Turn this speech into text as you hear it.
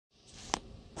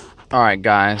Alright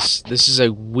guys, this is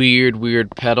a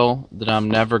weird pedal that I'm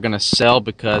never gonna sell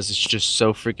because it's just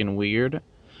so freaking weird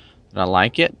that I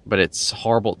like it, but it's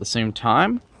horrible at the same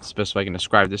time. That's the best way I can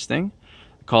describe this thing.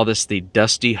 I call this the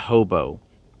Dusty Hobo.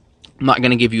 I'm not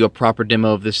gonna give you a proper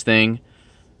demo of this thing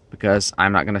because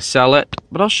I'm not gonna sell it,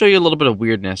 but I'll show you a little bit of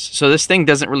weirdness. So this thing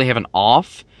doesn't really have an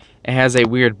off. It has a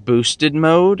weird boosted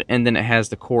mode, and then it has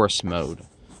the chorus mode.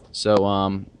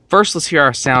 So first let's hear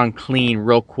our sound clean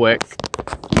real quick.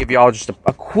 Give you all just a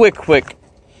quick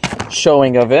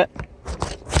showing of it.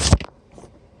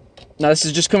 Now this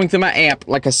is just coming through my amp,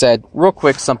 like I said, real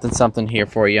quick, something here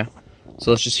for you. So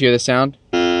let's just hear the sound.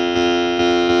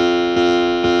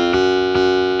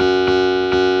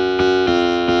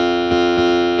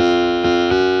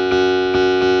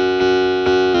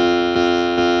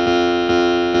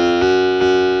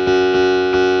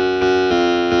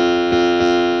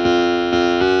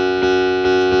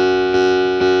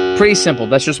 Pretty simple.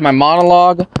 That's just my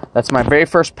monologue. That's my very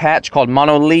first patch called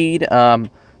Mono Lead.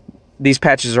 These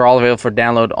patches are all available for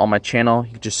download on my channel.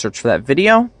 You can just search for that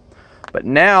video. But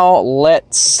now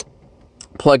let's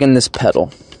plug in this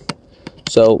pedal.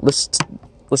 So let's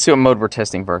see what mode we're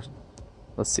testing first.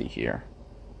 Let's see here.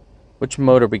 Which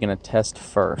mode are we going to test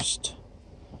first?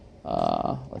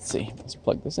 Let's see. Let's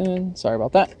plug this in. Sorry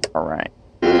about that. All right.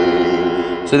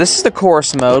 So this is the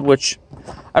chorus mode, which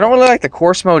I don't really like the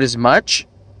chorus mode as much,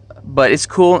 but it's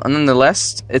cool. And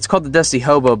nonetheless, it's called the Dusty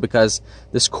Hobo because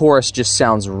this chorus just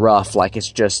sounds rough, like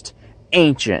it's just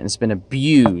ancient. It's been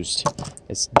abused.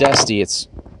 It's dusty. It's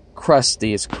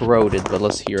crusty. It's corroded. But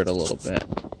let's hear it a little bit.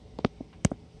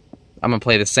 I'm gonna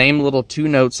play the same little two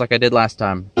notes like I did last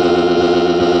time.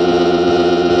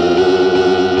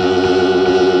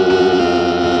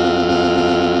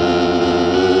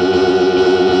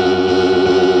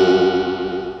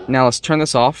 Now let's turn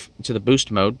this off to the boost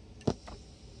mode.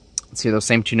 Let's hear those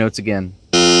same two notes again.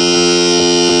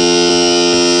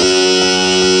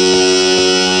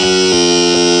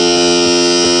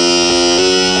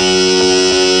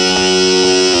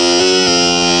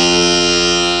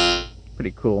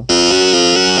 Pretty cool.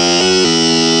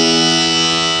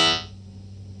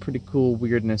 Pretty cool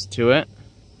weirdness to it.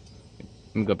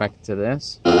 Let me go back to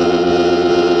this.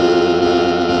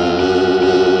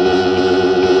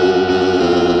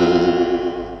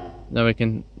 Now we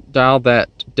can dial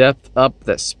that depth up,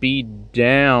 that speed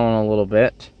down a little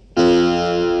bit.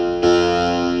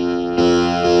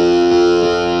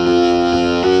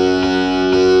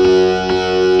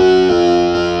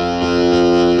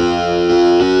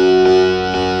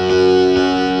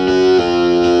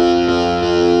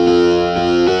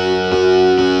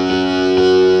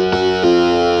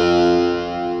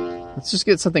 Let's just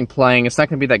get something playing. It's not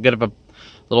going to be that good of a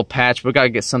little patch, but we got to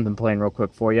get something playing real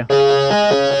quick for you. Turn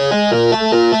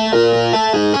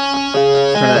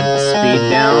that speed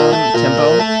down, tempo.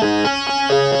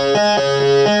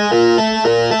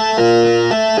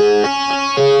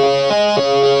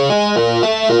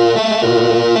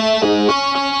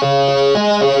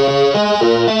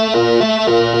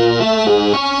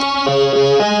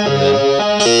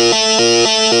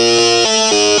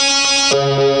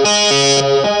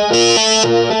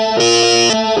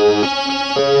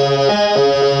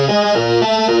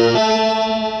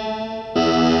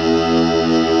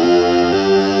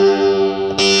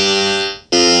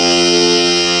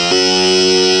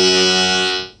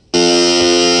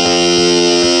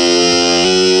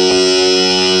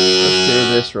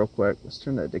 Real quick, let's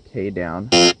turn that decay down.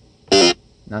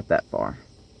 Not that far.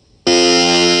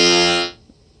 There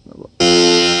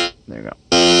you go.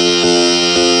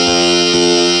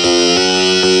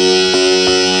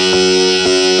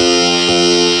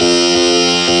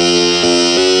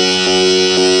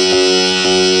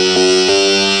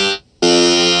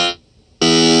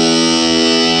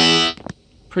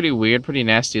 Pretty weird, pretty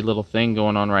nasty little thing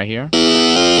going on right here.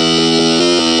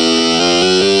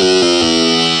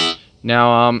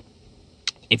 Now,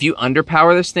 if you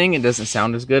underpower this thing, it doesn't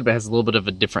sound as good, but it has a little bit of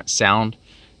a different sound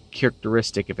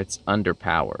characteristic if it's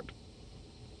underpowered.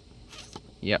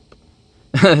 Yep.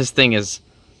 This thing is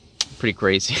pretty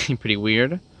crazy, pretty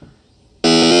weird.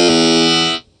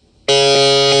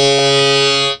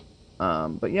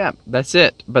 But yeah, that's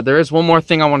it. But there is one more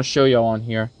thing I want to show y'all on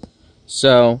here.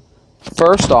 So,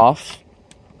 first off,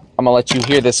 I'm going to let you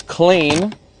hear this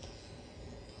clean.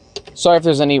 Sorry if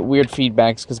there's any weird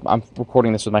feedbacks because I'm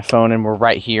recording this with my phone and we're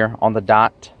right here on the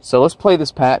dot. So let's play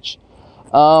this patch.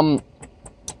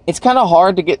 It's kind of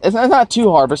hard to get, it's not too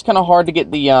hard, but it's kind of hard to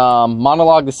get the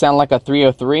monologue to sound like a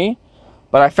 303.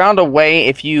 But I found a way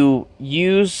if you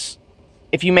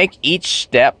make each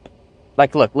step,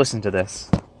 like look, listen to this.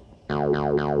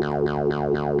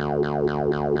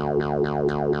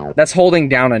 that's holding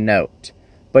down a note.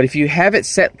 But if you have it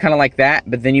set kind of like that,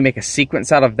 but then you make a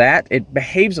sequence out of that, it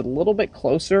behaves a little bit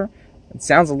closer. It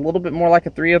sounds a little bit more like a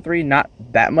 303, not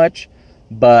that much,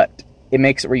 but it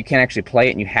makes it where you can't actually play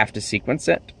it and you have to sequence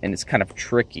it, and it's kind of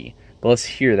tricky. But let's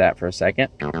hear that for a second.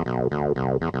 Okay.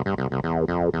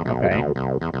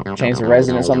 Change the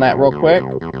resonance on that real quick.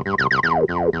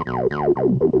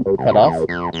 Cut off.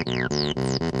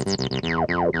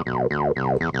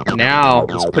 Now,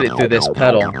 let's put it through this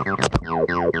pedal.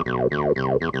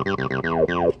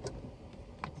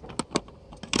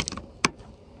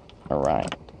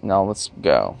 Alright, now let's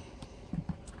go.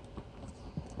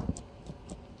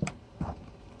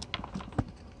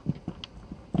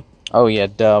 Oh yeah,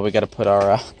 duh, we gotta put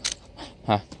our,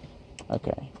 huh,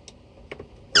 okay.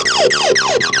 Now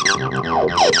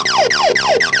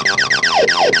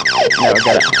we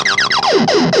gotta,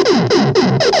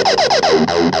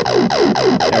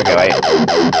 there we go, right?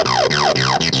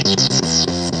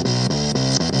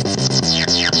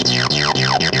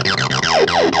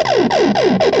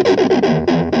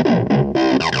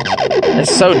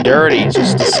 It's so dirty, it's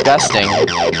just disgusting.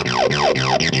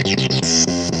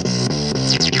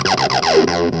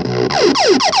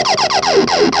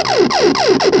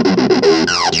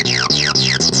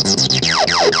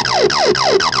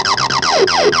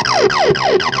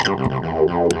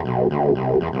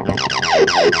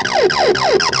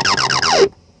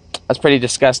 That's pretty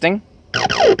disgusting.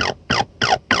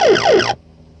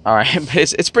 Alright, but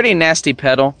it's pretty nasty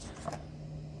pedal.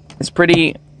 It's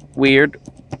pretty weird.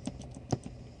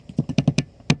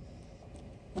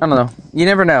 I don't know. You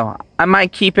never know. I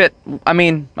might keep it. I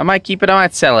might keep it. I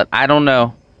might sell it. I don't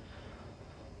know.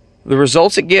 The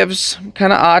results it gives,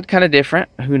 kind of odd, kind of different.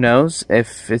 Who knows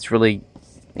if it's really,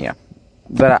 yeah.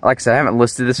 But like I said, I haven't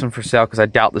listed this one for sale because I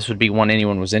doubt this would be one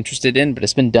anyone was interested in. But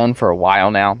it's been done for a while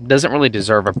now. Doesn't really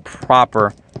deserve a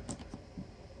proper,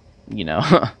 you know,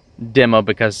 demo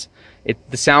because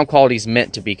the sound quality is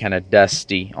meant to be kind of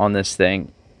dusty on this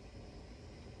thing.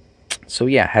 So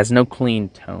yeah, it has no clean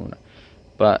tone.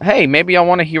 But hey, maybe I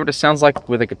want to hear what it sounds like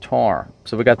with a guitar.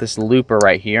 So we got this looper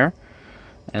right here.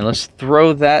 And let's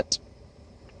throw that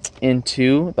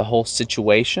into the whole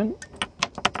situation.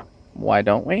 Why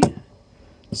don't we?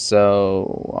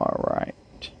 So, alright.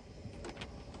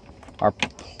 Our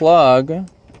plug,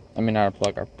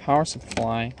 our power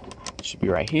supply should be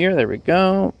right here. There we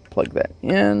go. Plug that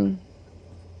in.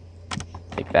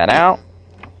 Take that out.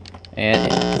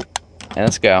 And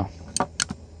let's go.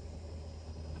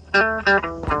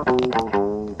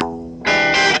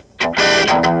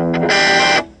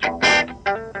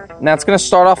 Now it's going to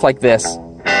start off like this.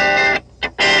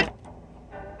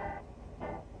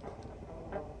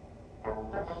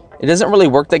 It doesn't really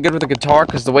work that good with the guitar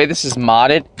because the way this is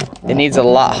modded, it needs a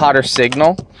lot hotter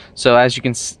signal. So as you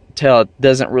can tell, it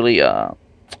doesn't really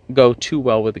go too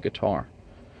well with the guitar.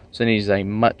 So it needs a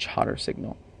much hotter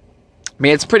signal. I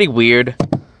mean, it's pretty weird,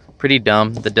 pretty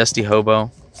dumb, the Dusty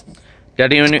Hobo. I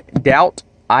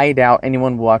doubt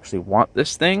anyone will actually want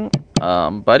this thing.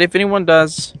 But if anyone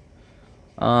does,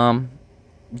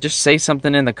 just say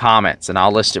something in the comments and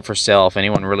I'll list it for sale if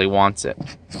anyone really wants it.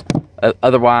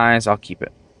 Otherwise, I'll keep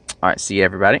it. Alright, see you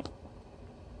everybody.